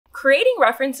Creating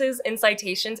references and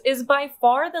citations is by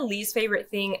far the least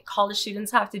favorite thing college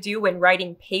students have to do when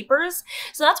writing papers.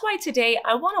 So that's why today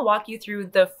I want to walk you through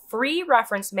the free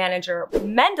reference manager,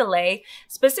 Mendeley,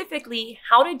 specifically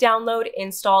how to download,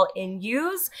 install, and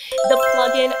use the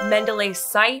plugin Mendeley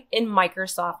Cite in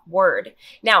Microsoft Word.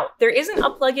 Now, there isn't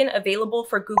a plugin available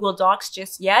for Google Docs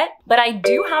just yet, but I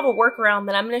do have a workaround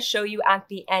that I'm going to show you at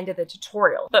the end of the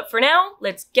tutorial. But for now,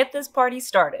 let's get this party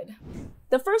started.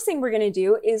 The first thing we're going to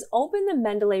do is open the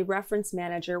Mendeley Reference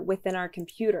Manager within our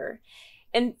computer.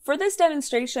 And for this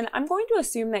demonstration, I'm going to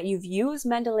assume that you've used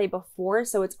Mendeley before,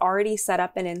 so it's already set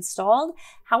up and installed.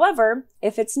 However,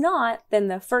 if it's not, then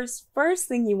the first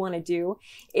thing you want to do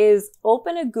is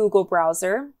open a Google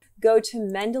browser, go to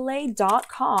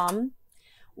mendeley.com,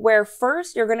 where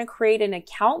first you're going to create an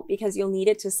account because you'll need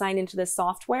it to sign into the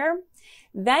software.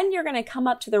 Then you're going to come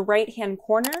up to the right-hand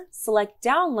corner, select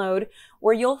Download,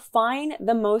 where you'll find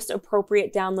the most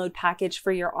appropriate download package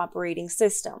for your operating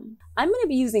system. I'm going to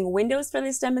be using Windows for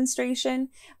this demonstration,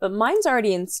 but mine's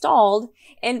already installed.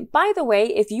 And by the way,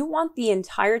 if you want the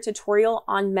entire tutorial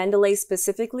on Mendeley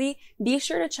specifically, be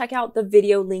sure to check out the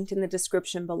video linked in the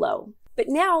description below. But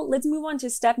now let's move on to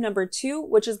step number 2,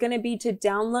 which is going to be to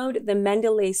download the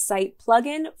Mendeley Cite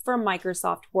plugin for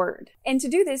Microsoft Word. And to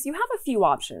do this, you have a few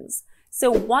options. So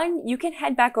one, you can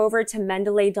head back over to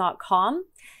mendeley.com,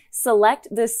 select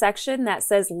the section that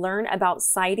says Learn About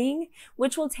Citing,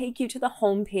 which will take you to the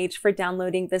home page for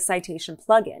downloading the citation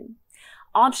plugin.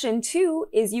 Option 2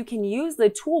 is you can use the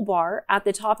toolbar at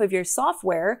the top of your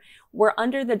software, where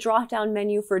under the drop-down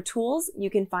menu for tools, you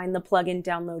can find the plugin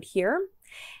download here.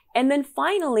 And then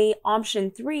finally,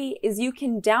 option 3 is you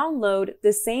can download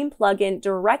the same plugin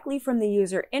directly from the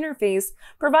user interface,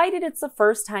 provided it's the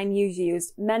first time you've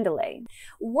used Mendeley.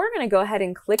 We're going to go ahead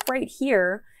and click right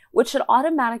here, which should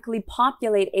automatically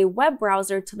populate a web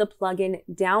browser to the plugin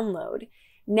download.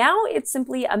 Now it's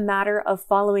simply a matter of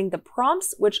following the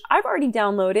prompts, which I've already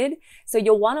downloaded, so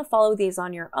you'll want to follow these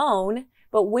on your own.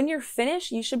 But when you're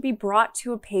finished, you should be brought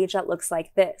to a page that looks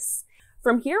like this.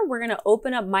 From here, we're going to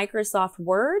open up Microsoft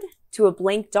Word to a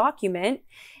blank document.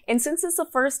 And since it's the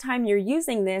first time you're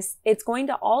using this, it's going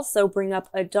to also bring up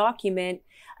a document,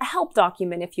 a help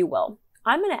document, if you will.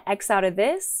 I'm going to X out of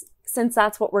this since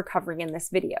that's what we're covering in this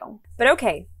video. But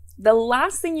okay, the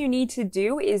last thing you need to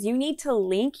do is you need to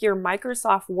link your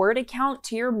Microsoft Word account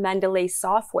to your Mendeley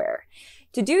software.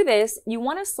 To do this, you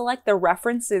want to select the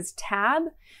References tab,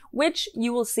 which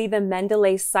you will see the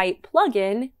Mendeley Cite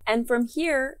plugin, and from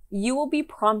here, you will be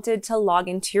prompted to log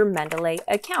into your Mendeley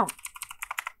account.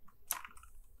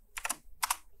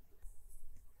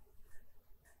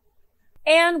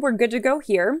 And we're good to go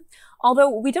here. Although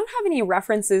we don't have any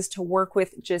references to work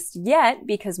with just yet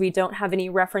because we don't have any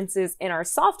references in our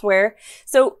software,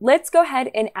 so let's go ahead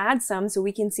and add some so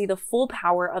we can see the full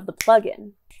power of the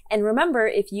plugin. And remember,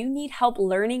 if you need help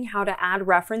learning how to add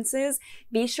references,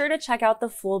 be sure to check out the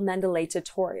full Mendeley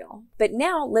tutorial. But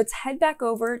now let's head back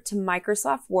over to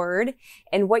Microsoft Word,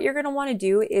 and what you're going to want to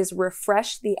do is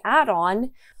refresh the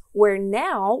add-on where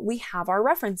now we have our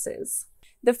references.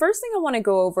 The first thing I want to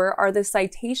go over are the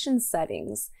citation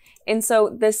settings. And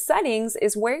so the settings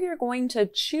is where you're going to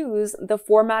choose the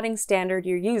formatting standard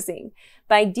you're using.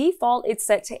 By default, it's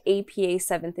set to APA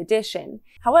 7th edition.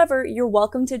 However, you're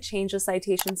welcome to change the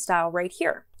citation style right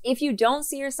here. If you don't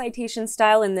see your citation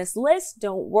style in this list,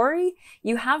 don't worry.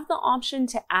 You have the option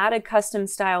to add a custom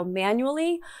style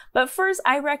manually, but first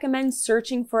I recommend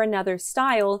searching for another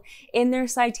style in their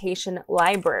citation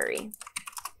library.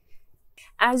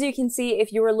 As you can see,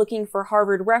 if you were looking for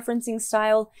Harvard referencing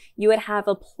style, you would have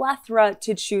a plethora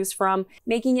to choose from,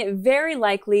 making it very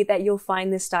likely that you'll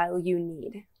find the style you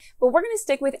need. But we're going to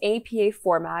stick with APA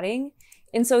formatting.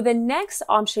 And so the next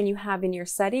option you have in your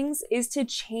settings is to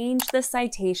change the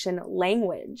citation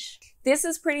language. This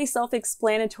is pretty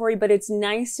self-explanatory, but it's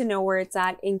nice to know where it's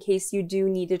at in case you do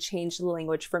need to change the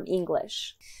language from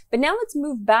English. But now let's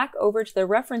move back over to the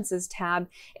References tab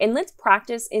and let's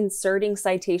practice inserting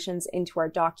citations into our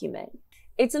document.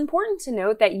 It's important to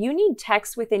note that you need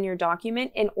text within your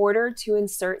document in order to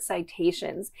insert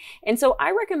citations. And so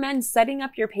I recommend setting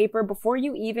up your paper before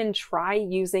you even try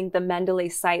using the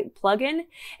Mendeley Cite plugin.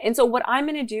 And so what I'm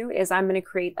going to do is I'm going to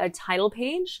create a title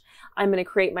page, I'm going to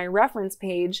create my reference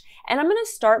page, and I'm going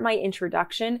to start my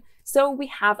introduction so we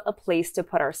have a place to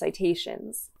put our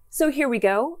citations. So here we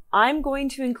go. I'm going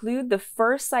to include the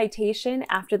first citation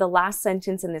after the last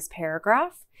sentence in this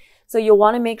paragraph. So you'll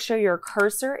want to make sure your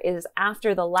cursor is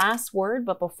after the last word,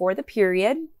 but before the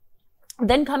period.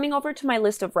 Then coming over to my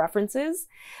list of references,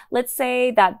 let's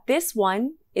say that this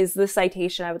one is the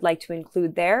citation I would like to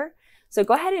include there. So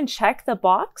go ahead and check the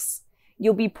box.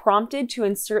 You'll be prompted to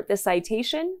insert the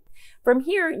citation. From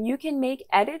here, you can make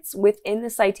edits within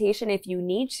the citation if you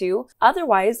need to.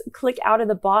 Otherwise, click out of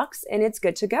the box and it's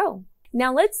good to go.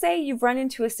 Now, let's say you've run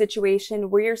into a situation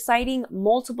where you're citing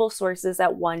multiple sources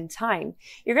at one time.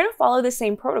 You're going to follow the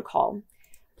same protocol.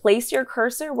 Place your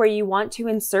cursor where you want to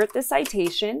insert the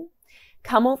citation,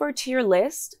 come over to your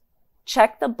list,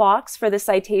 check the box for the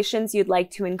citations you'd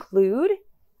like to include.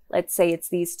 Let's say it's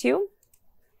these two.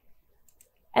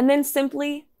 And then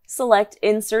simply select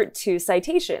Insert to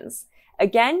Citations.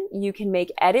 Again, you can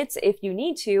make edits if you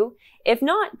need to. If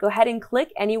not, go ahead and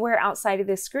click anywhere outside of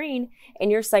the screen and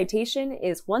your citation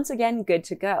is once again good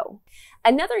to go.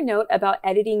 Another note about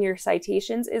editing your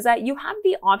citations is that you have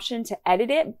the option to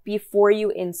edit it before you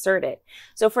insert it.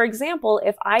 So for example,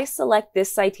 if I select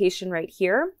this citation right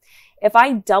here, if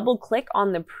I double click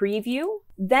on the preview,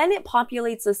 then it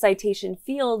populates the citation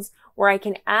fields where I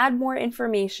can add more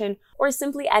information or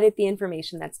simply edit the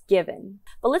information that's given.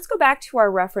 But let's go back to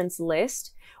our reference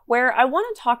list, where I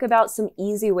want to talk about some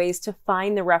easy ways to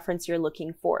find the reference you're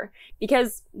looking for,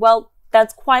 because, well,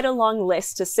 that's quite a long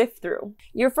list to sift through.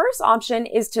 Your first option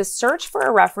is to search for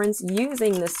a reference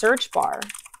using the search bar.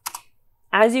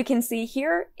 As you can see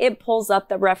here, it pulls up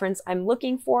the reference I'm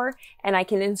looking for and I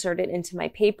can insert it into my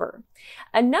paper.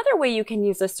 Another way you can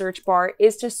use the search bar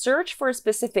is to search for a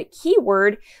specific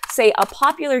keyword, say a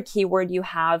popular keyword you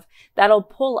have, that'll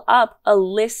pull up a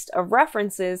list of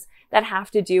references that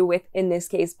have to do with, in this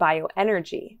case,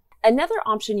 bioenergy. Another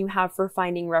option you have for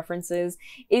finding references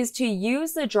is to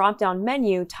use the drop-down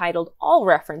menu titled All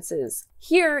References.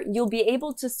 Here, you'll be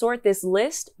able to sort this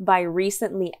list by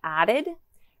recently added,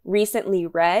 recently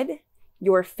read,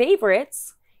 your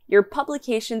favorites, your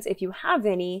publications if you have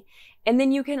any, and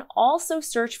then you can also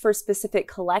search for specific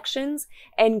collections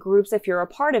and groups if you're a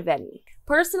part of any.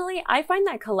 Personally, I find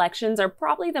that collections are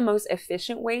probably the most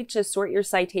efficient way to sort your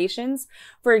citations.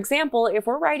 For example, if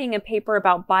we're writing a paper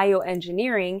about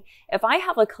bioengineering, if I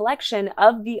have a collection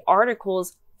of the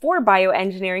articles for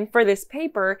bioengineering for this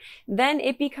paper, then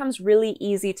it becomes really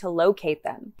easy to locate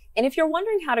them. And if you're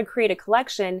wondering how to create a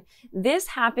collection, this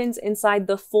happens inside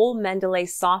the full Mendeley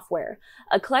software.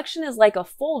 A collection is like a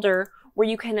folder where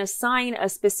you can assign a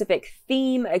specific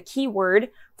theme, a keyword.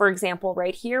 For example,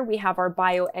 right here, we have our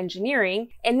bioengineering,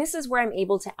 and this is where I'm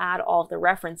able to add all of the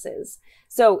references.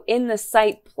 So in the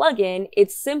Cite plugin,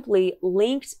 it's simply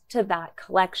linked to that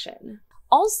collection.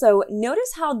 Also,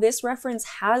 notice how this reference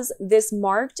has this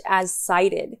marked as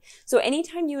cited. So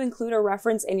anytime you include a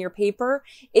reference in your paper,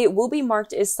 it will be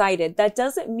marked as cited. That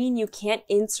doesn't mean you can't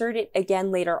insert it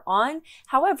again later on.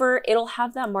 However, it'll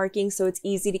have that marking so it's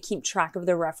easy to keep track of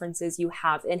the references you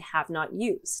have and have not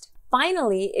used.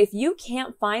 Finally, if you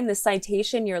can't find the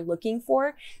citation you're looking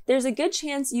for, there's a good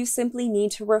chance you simply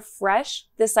need to refresh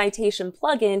the citation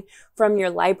plugin from your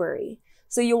library.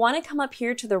 So you'll want to come up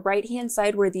here to the right-hand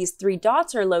side where these three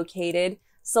dots are located,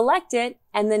 select it,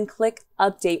 and then click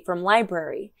Update from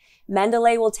Library.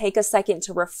 Mendeley will take a second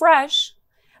to refresh,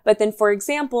 but then, for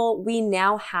example, we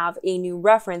now have a new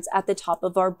reference at the top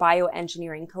of our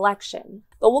bioengineering collection.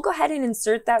 But we'll go ahead and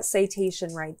insert that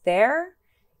citation right there.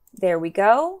 There we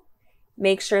go.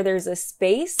 Make sure there's a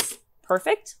space.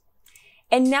 Perfect.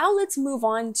 And now let's move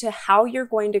on to how you're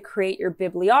going to create your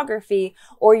bibliography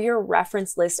or your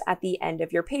reference list at the end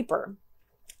of your paper.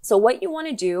 So what you want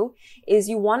to do is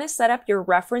you want to set up your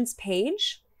reference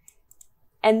page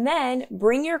and then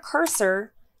bring your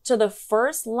cursor to the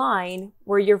first line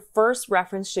where your first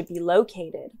reference should be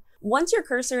located. Once your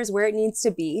cursor is where it needs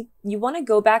to be, you want to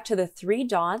go back to the three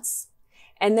dots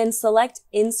and then select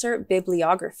Insert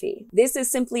Bibliography. This is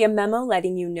simply a memo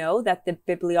letting you know that the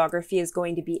bibliography is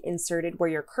going to be inserted where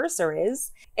your cursor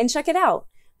is. And check it out.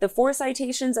 The 4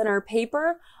 citations in our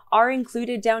paper are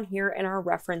included down here in our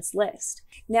reference list.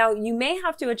 Now, you may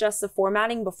have to adjust the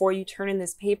formatting before you turn in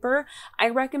this paper. I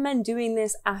recommend doing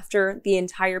this after the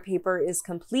entire paper is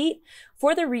complete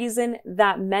for the reason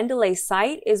that Mendeley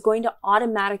Cite is going to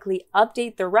automatically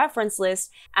update the reference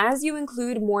list as you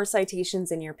include more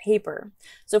citations in your paper.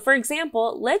 So for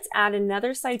example, let's add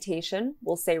another citation.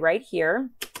 We'll say right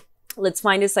here, let's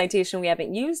find a citation we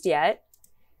haven't used yet.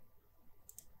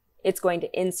 It's going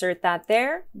to insert that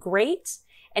there. Great.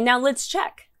 And now let's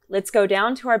check. Let's go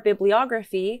down to our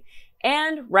bibliography,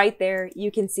 and right there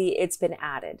you can see it's been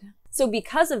added. So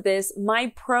because of this,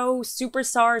 my pro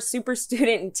superstar super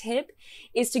student tip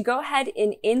is to go ahead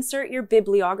and insert your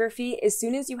bibliography as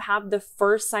soon as you have the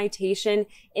first citation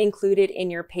included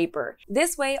in your paper.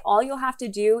 This way, all you'll have to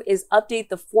do is update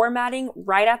the formatting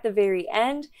right at the very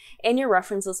end and your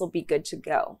references will be good to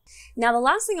go. Now, the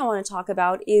last thing I want to talk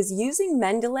about is using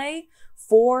Mendeley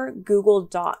for Google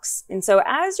Docs. And so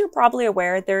as you're probably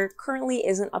aware, there currently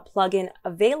isn't a plugin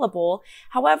available.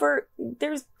 However,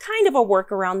 there's kind of a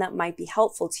workaround that might be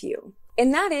helpful to you.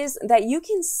 And that is that you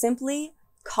can simply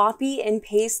copy and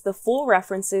paste the full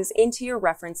references into your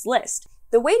reference list.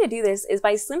 The way to do this is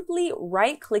by simply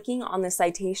right-clicking on the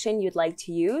citation you'd like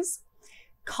to use,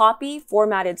 copy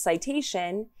formatted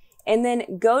citation, and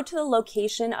then go to the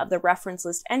location of the reference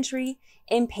list entry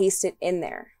and paste it in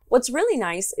there. What's really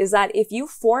nice is that if you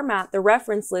format the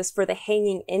reference list for the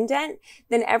hanging indent,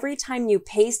 then every time you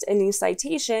paste a new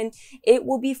citation, it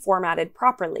will be formatted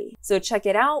properly. So check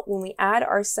it out. When we add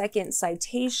our second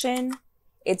citation,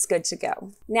 it's good to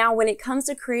go. Now, when it comes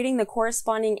to creating the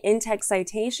corresponding in-text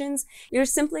citations, you're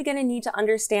simply going to need to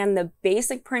understand the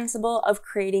basic principle of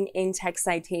creating in-text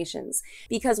citations.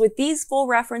 Because with these full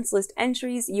reference list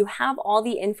entries, you have all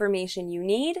the information you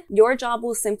need. Your job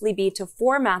will simply be to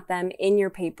format them in your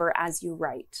paper as you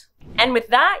write. And with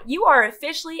that, you are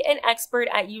officially an expert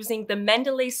at using the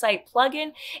Mendeley Cite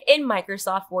plugin in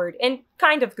Microsoft Word and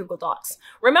kind of Google Docs.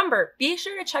 Remember, be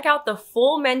sure to check out the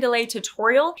full Mendeley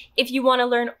tutorial if you want to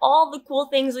learn all the cool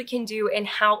things it can do and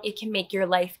how it can make your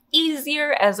life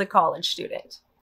easier as a college student.